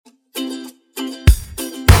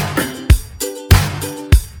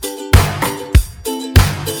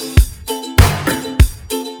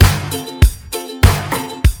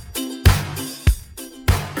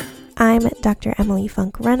Dr. Emily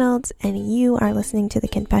Funk Reynolds, and you are listening to the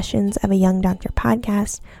Confessions of a Young Doctor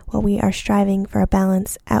podcast, where we are striving for a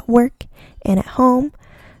balance at work and at home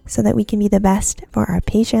so that we can be the best for our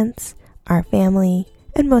patients, our family,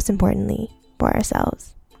 and most importantly, for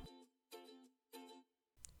ourselves.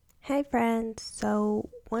 Hey friends, so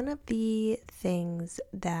one of the things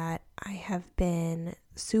that I have been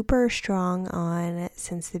super strong on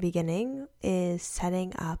since the beginning is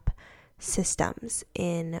setting up systems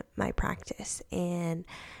in my practice. And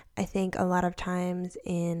I think a lot of times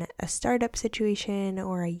in a startup situation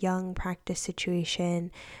or a young practice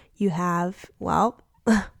situation, you have,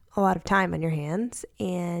 a lot of time on your hands,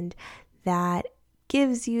 and that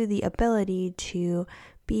gives you the ability to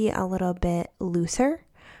be a little bit looser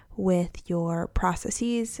with your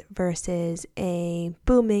processes versus a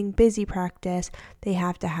booming, busy practice. They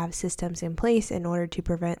have to have systems in place in order to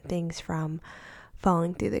prevent things from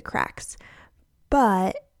falling through the cracks.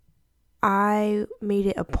 But I made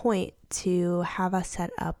it a point to have us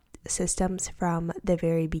set up systems from the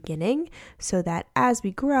very beginning so that as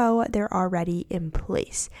we grow, they're already in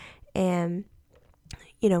place. And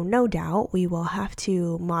no doubt we will have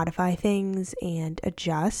to modify things and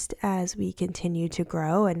adjust as we continue to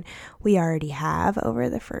grow, and we already have over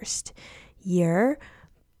the first year.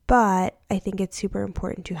 But I think it's super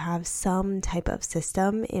important to have some type of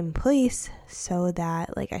system in place so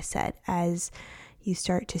that, like I said, as you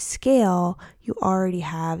start to scale, you already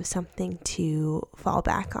have something to fall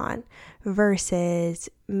back on versus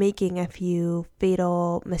making a few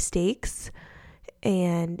fatal mistakes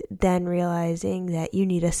and then realizing that you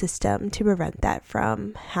need a system to prevent that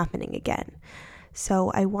from happening again.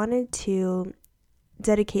 So I wanted to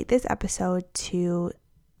dedicate this episode to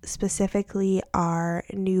specifically our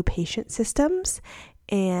new patient systems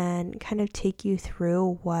and kind of take you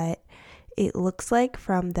through what it looks like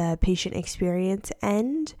from the patient experience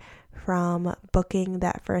end, from booking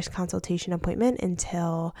that first consultation appointment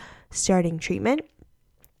until starting treatment,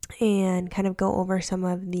 and kind of go over some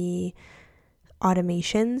of the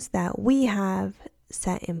automations that we have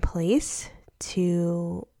set in place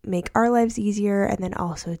to make our lives easier and then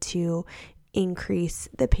also to increase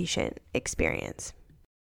the patient experience.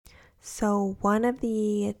 So one of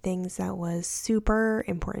the things that was super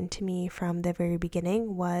important to me from the very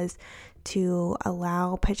beginning was to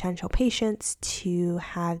allow potential patients to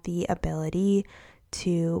have the ability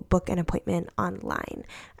to book an appointment online.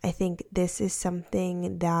 I think this is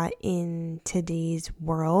something that in today's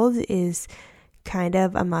world is kind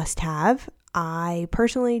of a must-have. I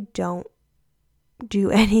personally don't do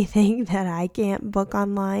anything that I can't book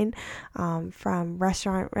online, from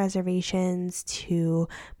restaurant reservations to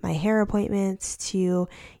my hair appointments to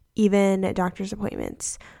even doctor's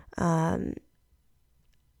appointments.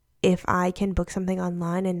 If I can book something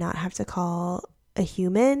online and not have to call a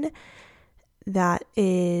human, that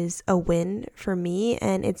is a win for me.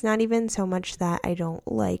 And it's not even so much that I don't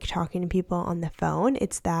like talking to people on the phone.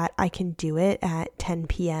 It's that I can do it at 10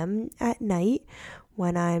 p.m. at night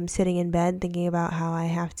when I'm sitting in bed thinking about how I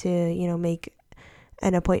have to, make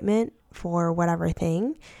an appointment for whatever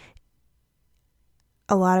thing.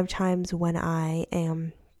 A lot of times when I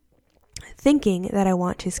am thinking that I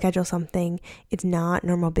want to schedule something, it's not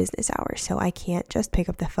normal business hours. So I can't just pick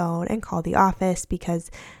up the phone and call the office because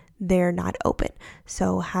they're not open.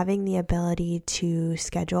 So having the ability to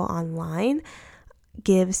schedule online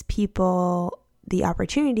gives people the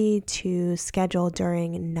opportunity to schedule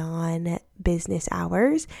during non-business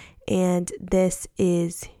hours, and this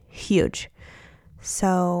is huge.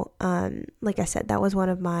 So, like I said, that was one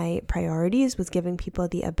of my priorities, was giving people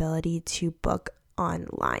the ability to book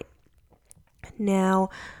online. Now,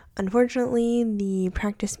 unfortunately, the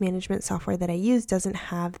practice management software that I use doesn't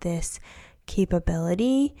have this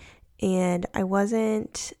capability, and I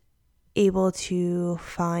wasn't able to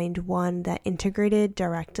find one that integrated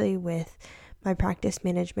directly with my practice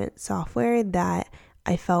management software that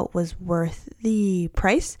I felt was worth the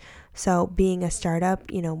price. So being a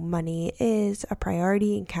startup, money is a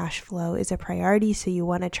priority and cash flow is a priority. So you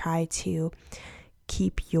want to try to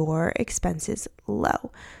keep your expenses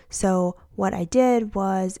low. So what I did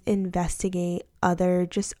was investigate other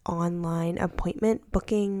just online appointment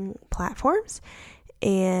booking platforms,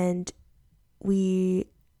 and we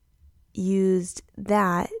used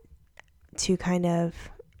that to kind of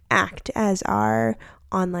act as our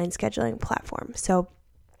online scheduling platform. So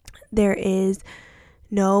there is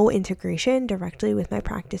no integration directly with my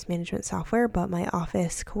practice management software, but my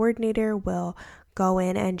office coordinator will go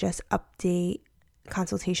in and just update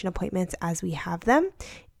consultation appointments as we have them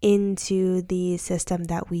into the system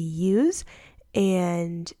that we use.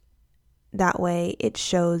 And that way it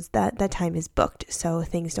shows that that time is booked, so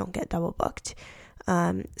things don't get double booked.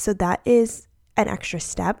 So that is an extra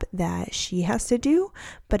step that she has to do.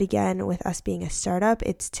 But again, with us being a startup,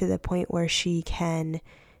 it's to the point where she can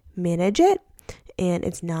manage it, and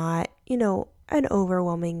it's not, an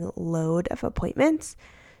overwhelming load of appointments.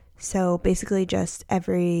 So basically just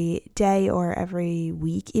every day or every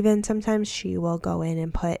week, even sometimes, she will go in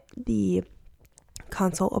and put the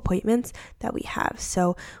consult appointments that we have.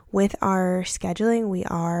 So with our scheduling, we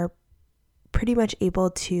are pretty much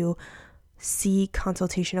able to see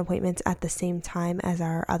consultation appointments at the same time as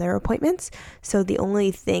our other appointments. So the only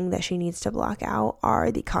thing that she needs to block out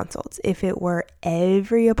are the consults. If it were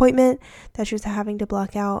every appointment that she was having to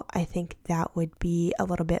block out, I think that would be a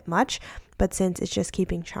little bit much. But since it's just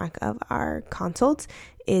keeping track of our consults,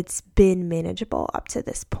 it's been manageable up to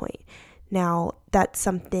this point. Now, that's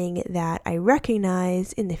something that I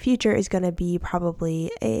recognize in the future is going to be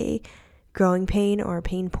probably a growing pain or a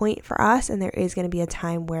pain point for us, and there is going to be a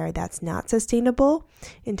time where that's not sustainable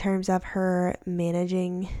in terms of her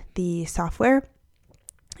managing the software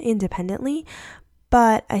independently.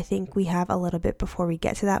 But I think we have a little bit before we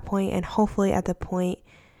get to that point, and hopefully at the point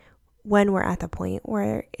when we're at the point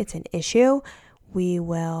where it's an issue, we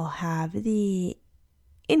will have the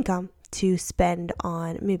income to spend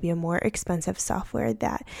on maybe a more expensive software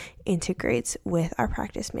that integrates with our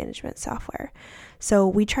practice management software. So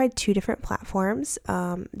we tried 2 different platforms.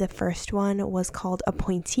 The first one was called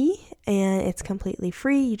Appointee, and it's completely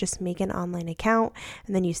free. You just make an online account,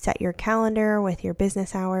 and then you set your calendar with your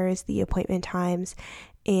business hours, the appointment times,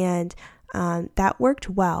 and that worked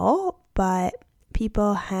well. But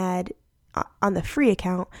people had, on the free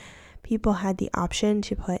account, people had the option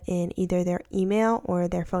to put in either their email or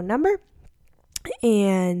their phone number,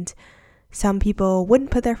 and some people wouldn't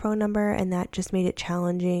put their phone number, and that just made it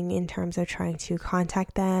challenging in terms of trying to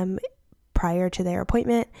contact them prior to their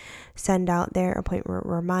appointment, send out their appointment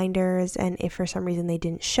reminders, and if for some reason they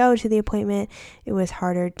didn't show to the appointment, it was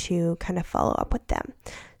harder to kind of follow up with them.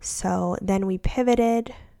 So then we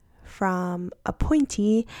pivoted from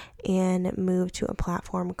Appointee and moved to a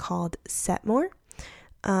platform called Setmore.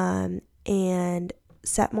 And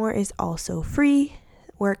Setmore is also free,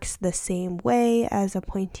 works the same way as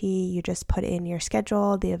Appointee. You just put in your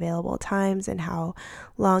schedule, the available times, and how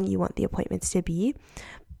long you want the appointments to be.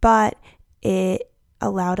 But it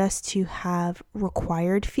allowed us to have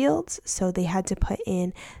required fields. So they had to put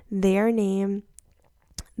in their name,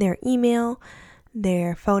 their email,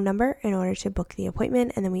 their phone number in order to book the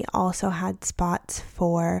appointment. And then we also had spots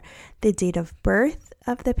for the date of birth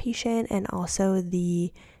of the patient and also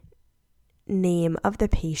the name of the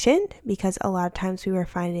patient, because a lot of times we were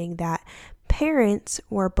finding that parents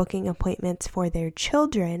were booking appointments for their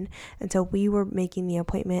children, and so we were making the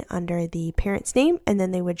appointment under the parent's name, and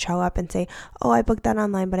then they would show up and say, oh, I booked that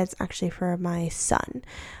online, but it's actually for my son,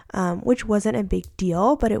 which wasn't a big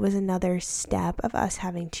deal, but it was another step of us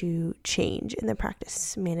having to change in the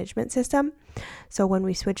practice management system. So when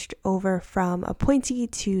we switched over from Appointee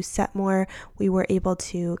to Setmore, we were able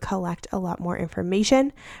to collect a lot more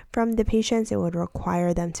information from the patients. It would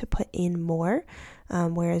require them to put in more.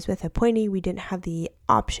 Whereas with Appointee, we didn't have the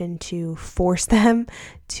option to force them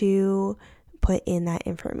to put in that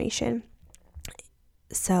information.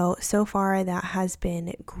 So far that has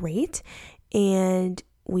been great. And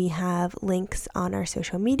we have links on our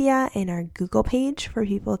social media and our Google page for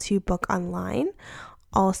people to book online.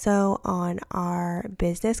 Also on our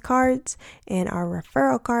business cards and our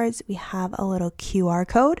referral cards, we have a little QR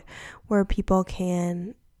code where people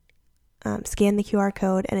can scan the QR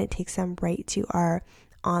code and it takes them right to our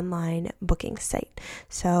online booking site.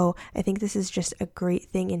 So I think this is just a great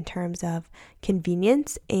thing in terms of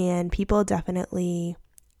convenience, and people definitely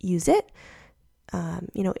use it.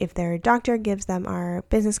 If their doctor gives them our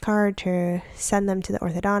business card to send them to the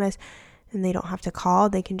orthodontist and they don't have to call,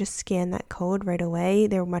 they can just scan that code right away.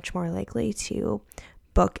 They're much more likely to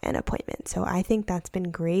book an appointment. So I think that's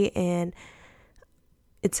been great, and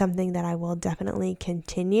it's something that I will definitely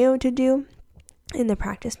continue to do in the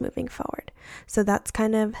practice moving forward. So that's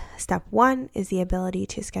kind of step 1, is the ability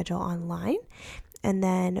to schedule online. And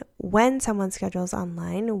then when someone schedules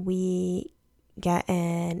online, we get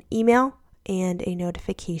an email and a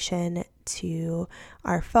notification to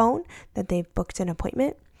our phone that they've booked an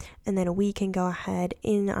appointment. And then we can go ahead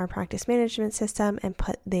in our practice management system and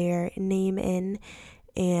put their name in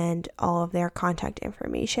and all of their contact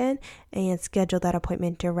information and schedule that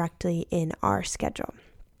appointment directly in our schedule.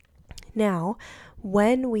 Now,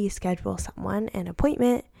 when we schedule someone an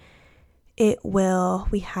appointment,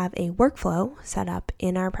 we have a workflow set up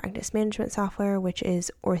in our practice management software, which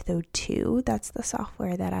is Ortho2. That's the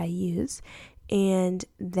software that I use. And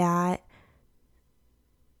that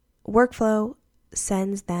workflow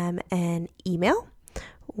sends them an email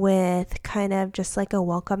with kind of just like a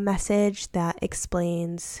welcome message that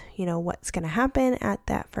explains, what's going to happen at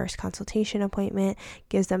that first consultation appointment,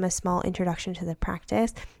 gives them a small introduction to the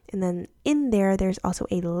practice. And then in there's also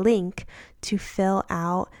a link to fill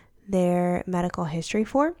out their medical history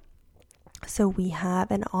form. So we have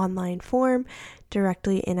an online form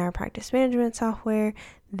directly in our practice management software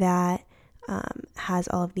that has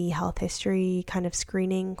all of the health history kind of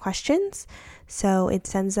screening questions. So it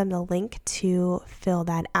sends them the link to fill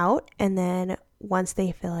that out. And then once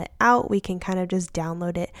they fill it out, we can kind of just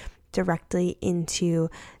download it directly into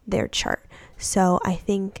their chart. So I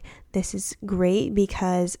think this is great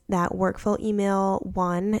because that workflow email,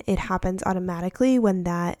 it happens automatically when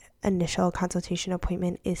that initial consultation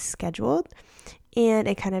appointment is scheduled. And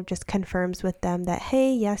it kind of just confirms with them that,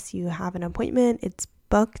 hey, yes, you have an appointment. It's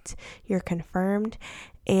booked, you're confirmed,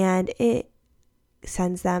 and it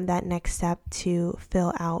sends them that next step to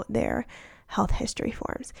fill out their health history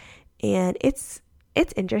forms. And it's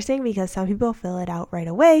interesting because some people fill it out right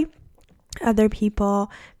away. Other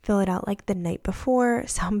people fill it out like the night before.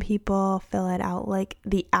 Some people fill it out like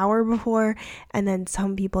the hour before, and then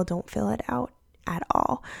some people don't fill it out at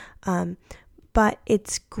all. But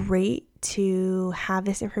it's great to have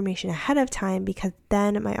this information ahead of time because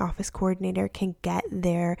then my office coordinator can get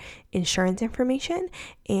their insurance information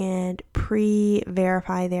and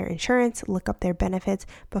pre-verify their insurance, look up their benefits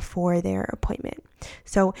before their appointment.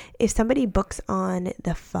 So if somebody books on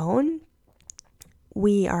the phone,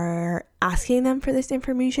 we are asking them for this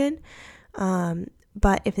information.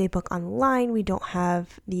 But if they book online, we don't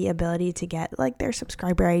have the ability to get like their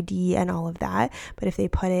subscriber ID and all of that. But if they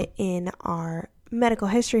put it in our medical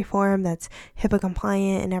history form that's HIPAA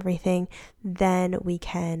compliant and everything, then we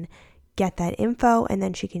can get that info and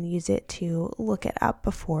then she can use it to look it up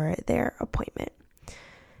before their appointment.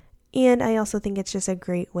 And I also think it's just a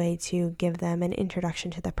great way to give them an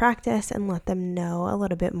introduction to the practice and let them know a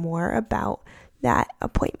little bit more about that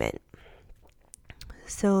appointment.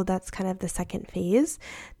 So that's kind of the second phase.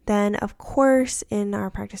 Then, of course, in our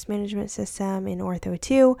practice management system in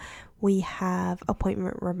Ortho2, we have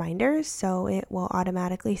appointment reminders. So it will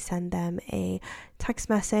automatically send them a text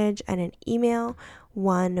message and an email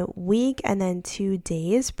 1 week and then 2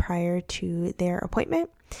 days prior to their appointment.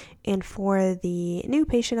 And for the new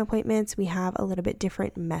patient appointments, we have a little bit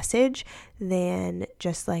different message than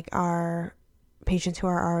just like our patients who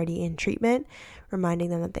are already in treatment, reminding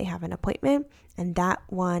them that they have an appointment. And that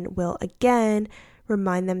one will again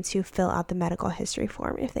remind them to fill out the medical history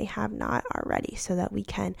form if they have not already, so that we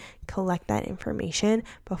can collect that information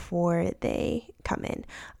before they come in.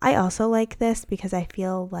 I also like this because I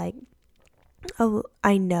feel like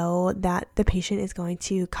I know that the patient is going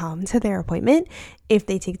to come to their appointment if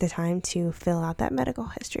they take the time to fill out that medical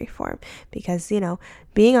history form. Because,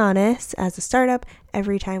 being honest, as a startup,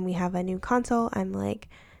 every time we have a new consult, I'm like,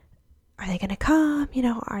 are they going to come?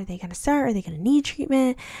 Are they going to start? Are they going to need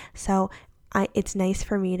treatment? So it's nice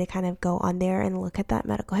for me to kind of go on there and look at that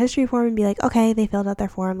medical history form and be like, okay, they filled out their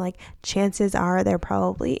form. Like, chances are they're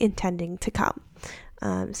probably intending to come.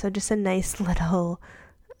 So just a nice little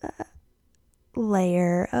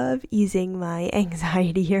layer of easing my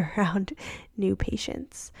anxiety around new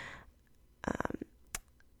patients.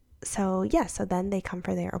 So then they come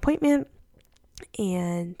for their appointment,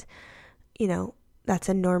 and that's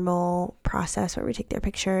a normal process where we take their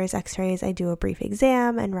pictures, x-rays. I do a brief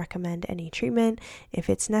exam and recommend any treatment if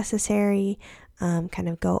it's necessary, kind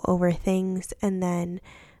of go over things. And then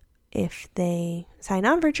if they sign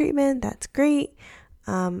on for treatment, that's great.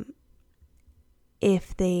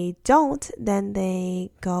 If they don't, then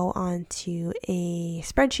they go on to a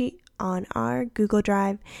spreadsheet on our Google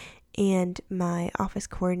Drive, and my office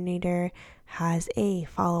coordinator has a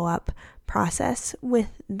follow-up process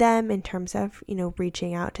with them in terms of,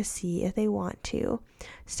 reaching out to see if they want to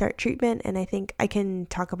start treatment. And I think I can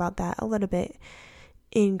talk about that a little bit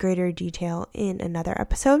in greater detail in another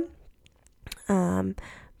episode.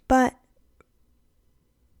 But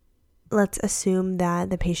let's assume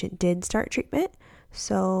that the patient did start treatment.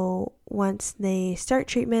 So once they start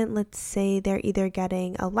treatment, let's say they're either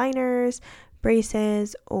getting aligners,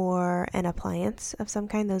 braces, or an appliance of some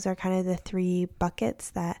kind. Those are kind of the 3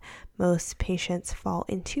 buckets that most patients fall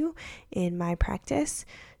into in my practice.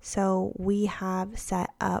 So we have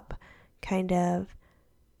set up kind of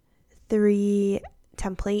 3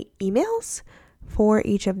 template emails for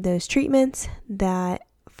each of those treatments that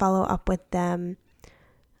follow up with them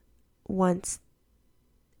once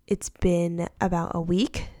it's been about a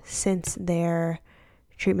week since their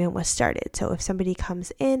treatment was started. So if somebody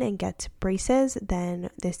comes in and gets braces, then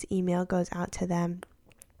this email goes out to them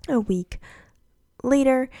a week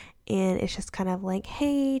later, and it's just kind of like,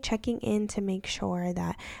 hey, checking in to make sure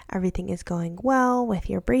that everything is going well with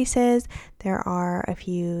your braces. There are a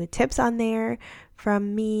few tips on there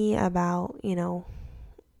from me about,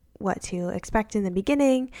 what to expect in the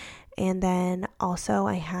beginning. And then also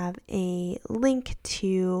I have a link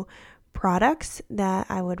to products that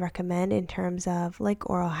I would recommend in terms of like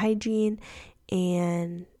oral hygiene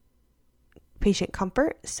and patient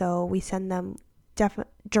comfort. So we send them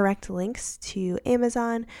direct links to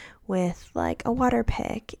Amazon with like a water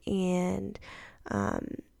pick and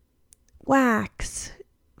wax,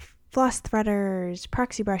 floss threaders,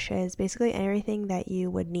 proxy brushes, basically everything that you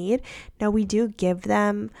would need. Now we do give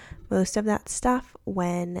them most of that stuff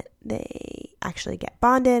when they actually get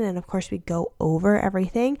bonded, and of course we go over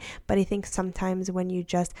everything, but I think sometimes when you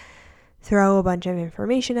just throw a bunch of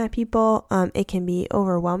information at people, it can be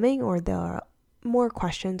overwhelming, or more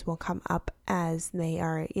questions will come up as they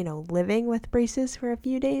are, living with braces for a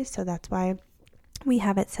few days. So that's why we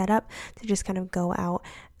have it set up to just kind of go out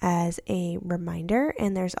as a reminder.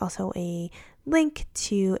 And there's also a link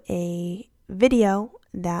to a video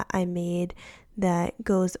that I made that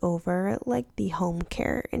goes over like the home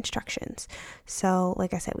care instructions. So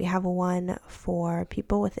like I said, we have one for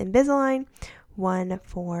people with Invisalign, one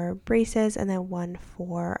for braces, and then one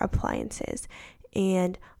for appliances.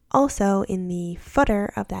 And also in the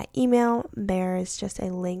footer of that email, there's just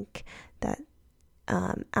a link that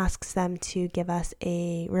asks them to give us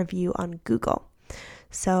a review on Google.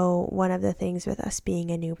 So one of the things with us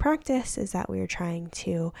being a new practice is that we're trying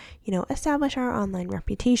to, establish our online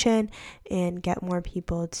reputation and get more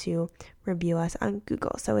people to review us on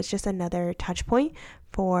Google. So it's just another touch point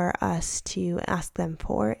for us to ask them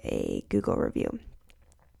for a Google review.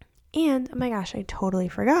 And oh my gosh, I totally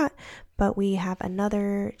forgot, but we have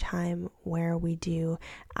another time where we do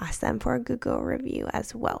ask them for a Google review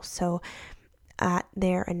as well. So at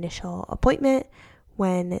their initial appointment,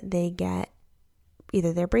 when they get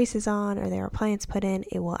either their braces on or their appliance put in,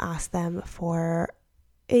 it will ask them for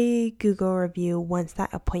a Google review once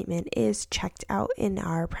that appointment is checked out in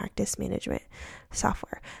our practice management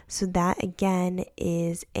software. So that again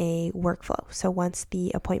is a workflow. So once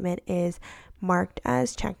the appointment is marked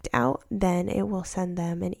as checked out, then it will send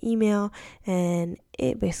them an email, and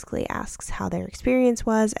it basically asks how their experience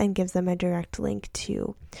was and gives them a direct link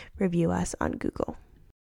to review us on Google.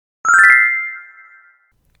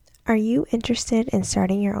 Are you interested in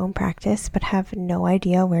starting your own practice but have no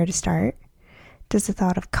idea where to start? Does the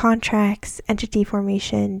thought of contracts, entity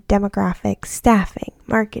formation, demographics, staffing,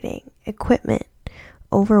 marketing, equipment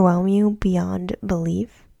overwhelm you beyond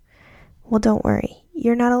belief? Well, don't worry,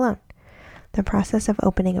 you're not alone. The process of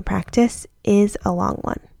opening a practice is a long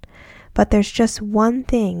one, but there's just one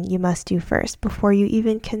thing you must do first before you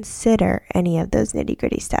even consider any of those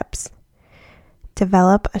nitty-gritty steps.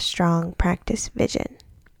 Develop a strong practice vision.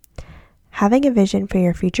 Having a vision for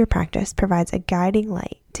your future practice provides a guiding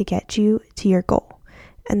light to get you to your goal.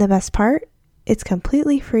 And the best part, it's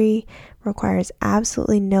completely free, requires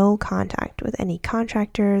absolutely no contact with any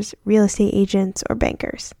contractors, real estate agents, or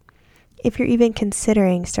bankers. If you're even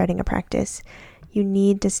considering starting a practice, you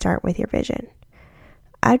need to start with your vision.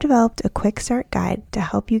 I've developed a quick start guide to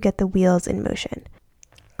help you get the wheels in motion.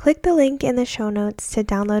 Click the link in the show notes to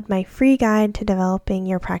download my free guide to developing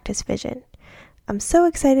your practice vision. I'm so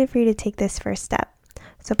excited for you to take this first step.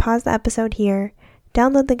 So pause the episode here,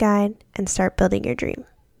 download the guide, and start building your dream.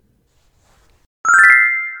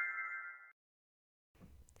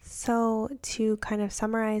 So to kind of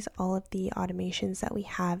summarize all of the automations that we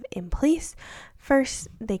have in place, first,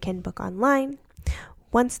 they can book online.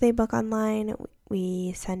 Once they book online,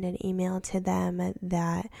 we send an email to them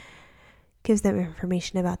that gives them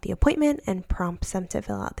information about the appointment and prompts them to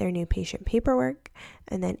fill out their new patient paperwork.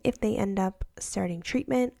 And then if they end up starting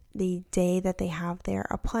treatment, the day that they have their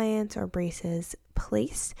appliance or braces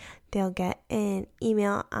placed, they'll get an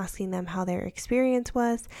email asking them how their experience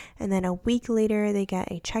was. And then a week later, they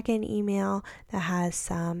get a check-in email that has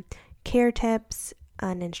some care tips,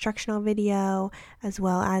 an instructional video, as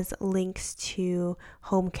well as links to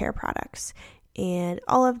home care products. And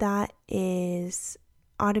all of that is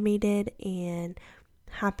automated and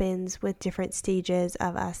happens with different stages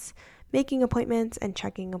of us making appointments and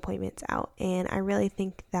checking appointments out. And I really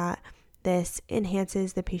think that this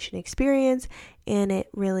enhances the patient experience, and it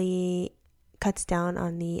really cuts down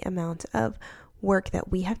on the amount of work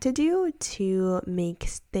that we have to do to make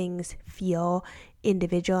things feel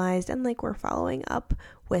individualized and like we're following up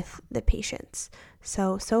with the patients.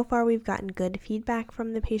 So far we've gotten good feedback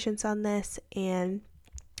from the patients on this, and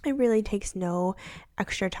it really takes no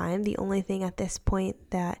extra time. The only thing at this point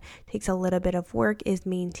that takes a little bit of work is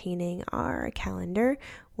maintaining our calendar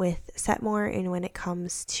with Setmore, and when it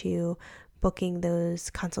comes to booking those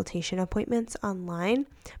consultation appointments online.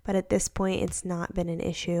 But at this point, it's not been an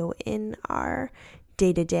issue in our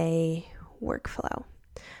day-to-day workflow.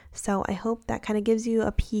 So I hope that kind of gives you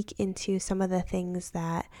a peek into some of the things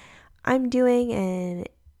that I'm doing, and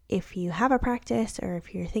if you have a practice or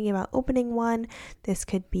if you're thinking about opening one, this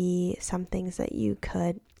could be some things that you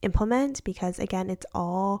could implement, because again, it's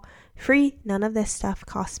all free. None of this stuff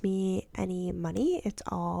costs me any money. It's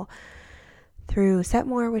all through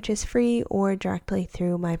Setmore, which is free, or directly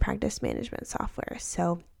through my practice management software.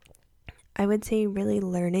 So I would say really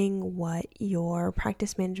learning what your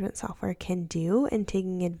practice management software can do and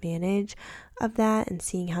taking advantage of that and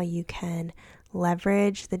seeing how you can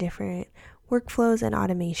leverage the different workflows and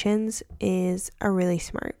automations is a really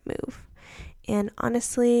smart move. And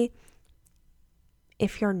honestly,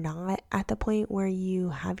 if you're not at the point where you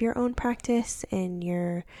have your own practice and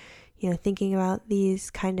you're, thinking about these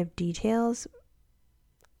kind of details,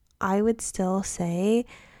 I would still say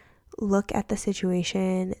look at the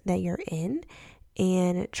situation that you're in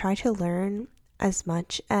and try to learn as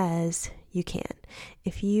much as you can.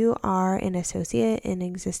 If you are an associate in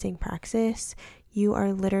existing practice, you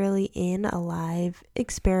are literally in a live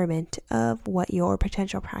experiment of what your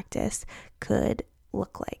potential practice could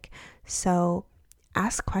look like. So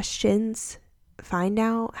ask questions, find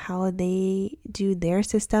out how they do their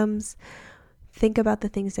systems, think about the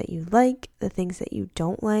things that you like, the things that you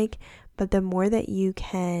don't like, but the more that you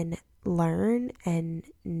can learn and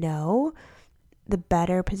know, the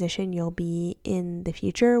better position you'll be in the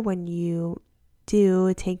future when you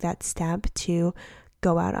do take that step to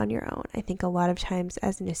go out on your own. I think a lot of times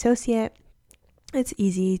as an associate, it's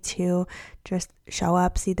easy to just show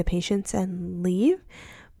up, see the patients, and leave.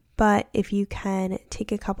 But if you can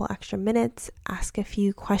take a couple extra minutes, ask a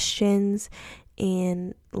few questions,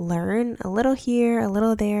 and learn a little here, a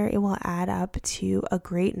little there, it will add up to a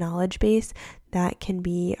great knowledge base that can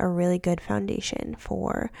be a really good foundation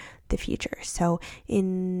for the future. So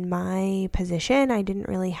in my position, I didn't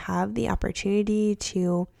really have the opportunity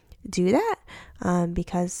to do that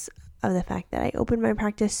because of the fact that I opened my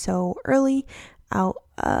practice so early out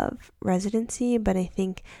of residency. But I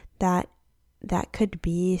think that could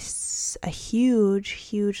be a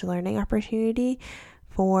huge learning opportunity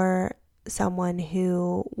for someone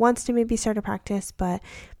who wants to maybe start a practice but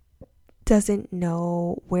doesn't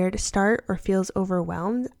know where to start or feels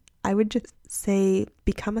overwhelmed. I would just say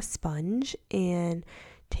become a sponge and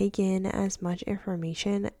take in as much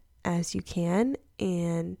information as you can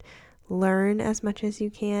and learn as much as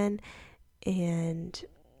you can and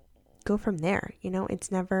go from there.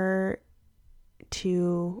 It's never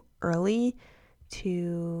too early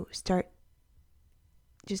to start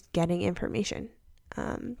just getting information.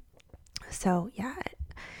 So yeah,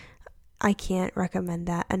 I can't recommend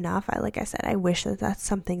that enough. Like I said, I wish that that's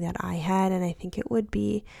something that I had, and I think it would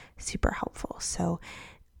be super helpful. So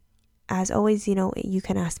as always, you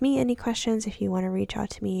can ask me any questions if you want to reach out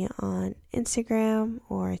to me on Instagram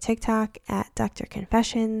or TikTok at Dr.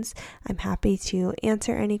 Confessions. I'm happy to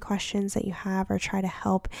answer any questions that you have or try to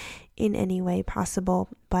help in any way possible.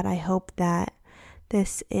 But I hope that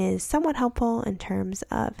this is somewhat helpful in terms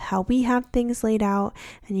of how we have things laid out,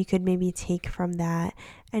 and you could maybe take from that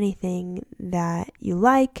anything that you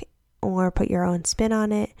like or put your own spin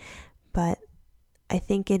on it. But I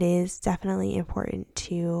think it is definitely important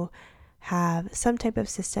to have some type of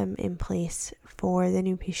system in place for the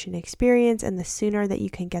new patient experience, and the sooner that you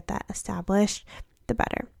can get that established, the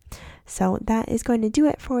better. So that is going to do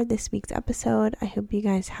it for this week's episode. I hope you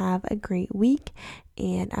guys have a great week,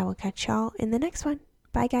 and I will catch y'all in the next one.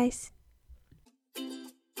 Bye, guys.